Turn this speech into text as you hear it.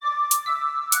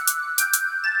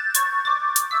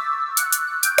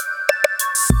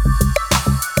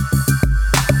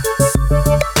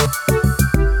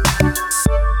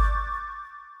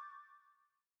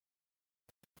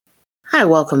Hi,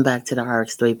 welcome back to the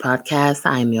RX3 podcast.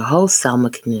 I am your host,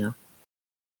 Selma Canoe.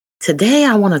 Today,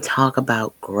 I want to talk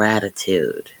about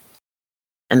gratitude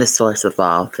and the source of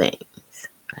all things,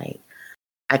 right?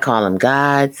 I call him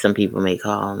God. Some people may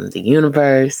call him the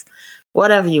universe,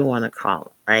 whatever you want to call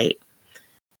him, right?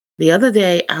 The other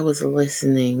day, I was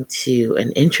listening to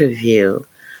an interview.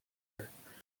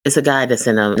 It's a guy that's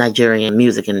in the Nigerian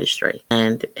music industry,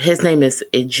 and his name is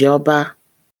Ijoba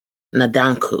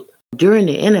Nadanku. During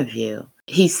the interview,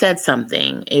 he said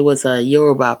something. It was a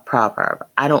Yoruba proverb.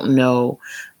 I don't know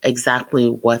exactly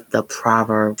what the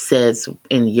proverb says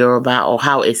in Yoruba or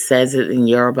how it says it in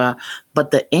Yoruba,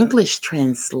 but the English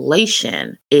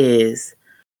translation is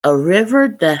a river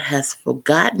that has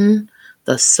forgotten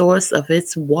the source of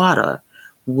its water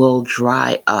will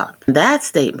dry up. That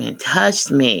statement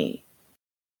touched me.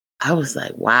 I was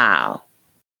like, wow.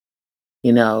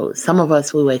 You know, some of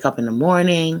us, we wake up in the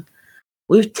morning.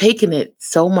 We've taken it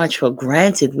so much for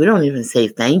granted. We don't even say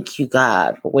thank you,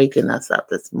 God, for waking us up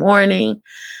this morning.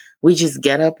 We just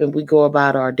get up and we go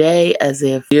about our day as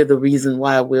if you're the reason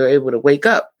why we're able to wake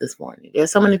up this morning.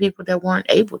 There's so many people that weren't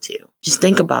able to. Just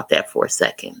think about that for a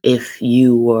second. If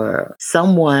you were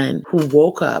someone who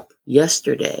woke up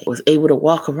yesterday, was able to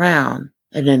walk around,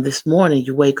 and then this morning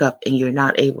you wake up and you're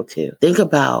not able to, think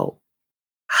about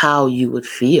how you would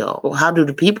feel. Well, how do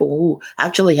the people who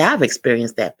actually have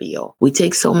experienced that feel? We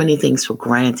take so many things for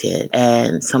granted,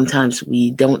 and sometimes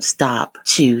we don't stop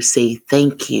to say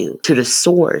thank you to the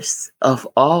source of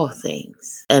all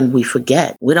things. And we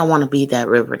forget. We don't want to be that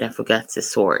river that forgets its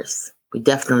source. We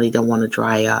definitely don't want to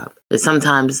dry up. But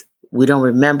sometimes we don't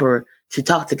remember to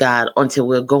talk to God until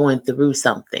we're going through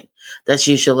something. That's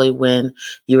usually when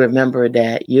you remember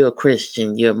that you're a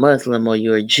Christian, you're a Muslim, or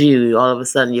you're a Jew. All of a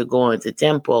sudden you're going to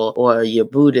temple, or you're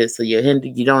Buddhist, or you're Hindu.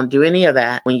 You don't do any of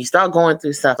that. When you start going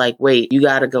through stuff like, wait, you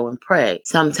got to go and pray.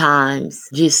 Sometimes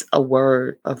just a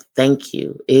word of thank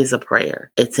you is a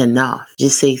prayer. It's enough.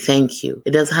 Just say thank you.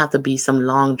 It doesn't have to be some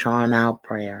long drawn out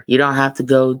prayer. You don't have to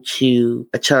go to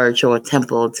a church or a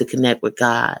temple to connect with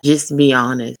God. Just be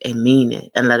honest and mean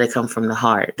it and let it come from the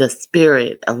heart. The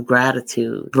spirit of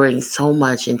gratitude brings so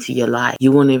much into your life.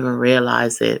 You won't even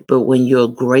realize it. But when you're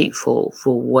grateful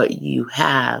for what you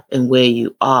have and where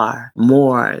you are,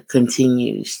 more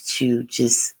continues to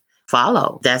just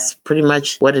follow. That's pretty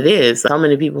much what it is. So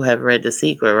many people have read The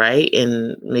Secret, right?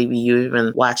 And maybe you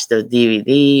even watched the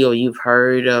DVD, or you've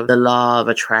heard of the law of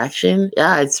attraction.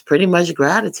 Yeah, it's pretty much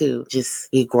gratitude. Just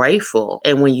be grateful.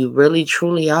 And when you really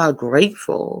truly are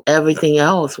grateful, everything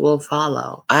else will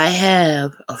follow. I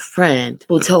have a friend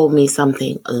who told me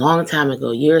something a long time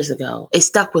ago, years ago. It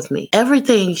stuck with me.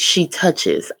 Everything she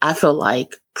touches, I feel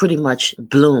like pretty much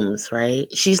blooms, right?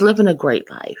 She's living a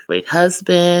great life. Great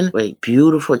husband, great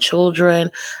beautiful children.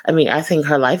 I mean, I think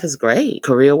her life is great.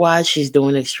 Career-wise, she's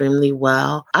doing extremely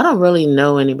well. I don't really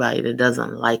know anybody that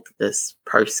doesn't like this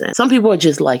person. Some people are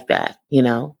just like that, you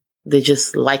know? They're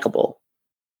just likable.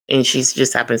 And she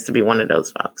just happens to be one of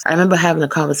those folks. I remember having a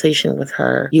conversation with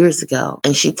her years ago,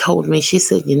 and she told me, she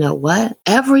said, you know what?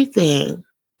 Everything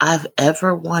I've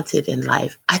ever wanted in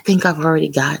life, I think I've already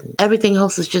gotten. Everything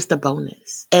else is just a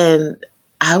bonus. And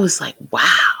I was like,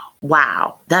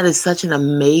 wow, that is such an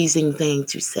amazing thing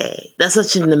to say. That's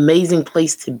such an amazing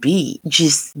place to be.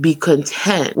 Just be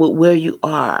content with where you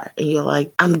are. And you're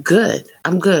like, I'm good.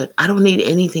 I don't need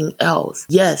anything else.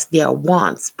 Yes, there are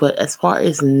wants, but as far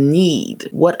as need,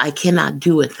 what I cannot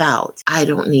do without, I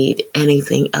don't need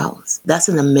anything else. That's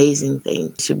an amazing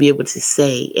thing to be able to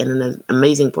say, and an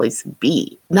amazing place to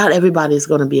be. Not everybody's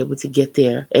going to be able to get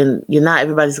there, and not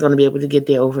everybody's going to be able to get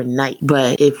there overnight.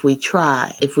 But if we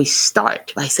try, if we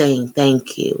start by saying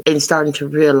thank you and starting to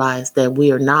realize that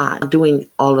we are not doing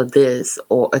all of this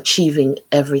or achieving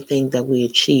everything that we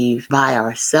achieve by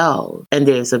ourselves, and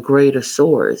there's a greater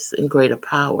source and greater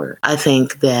power, I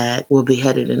think that we'll be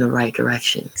headed in the right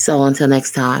direction. So until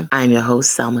next time, I'm your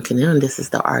host, Selma Canoe, and this is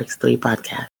the RX3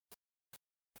 podcast.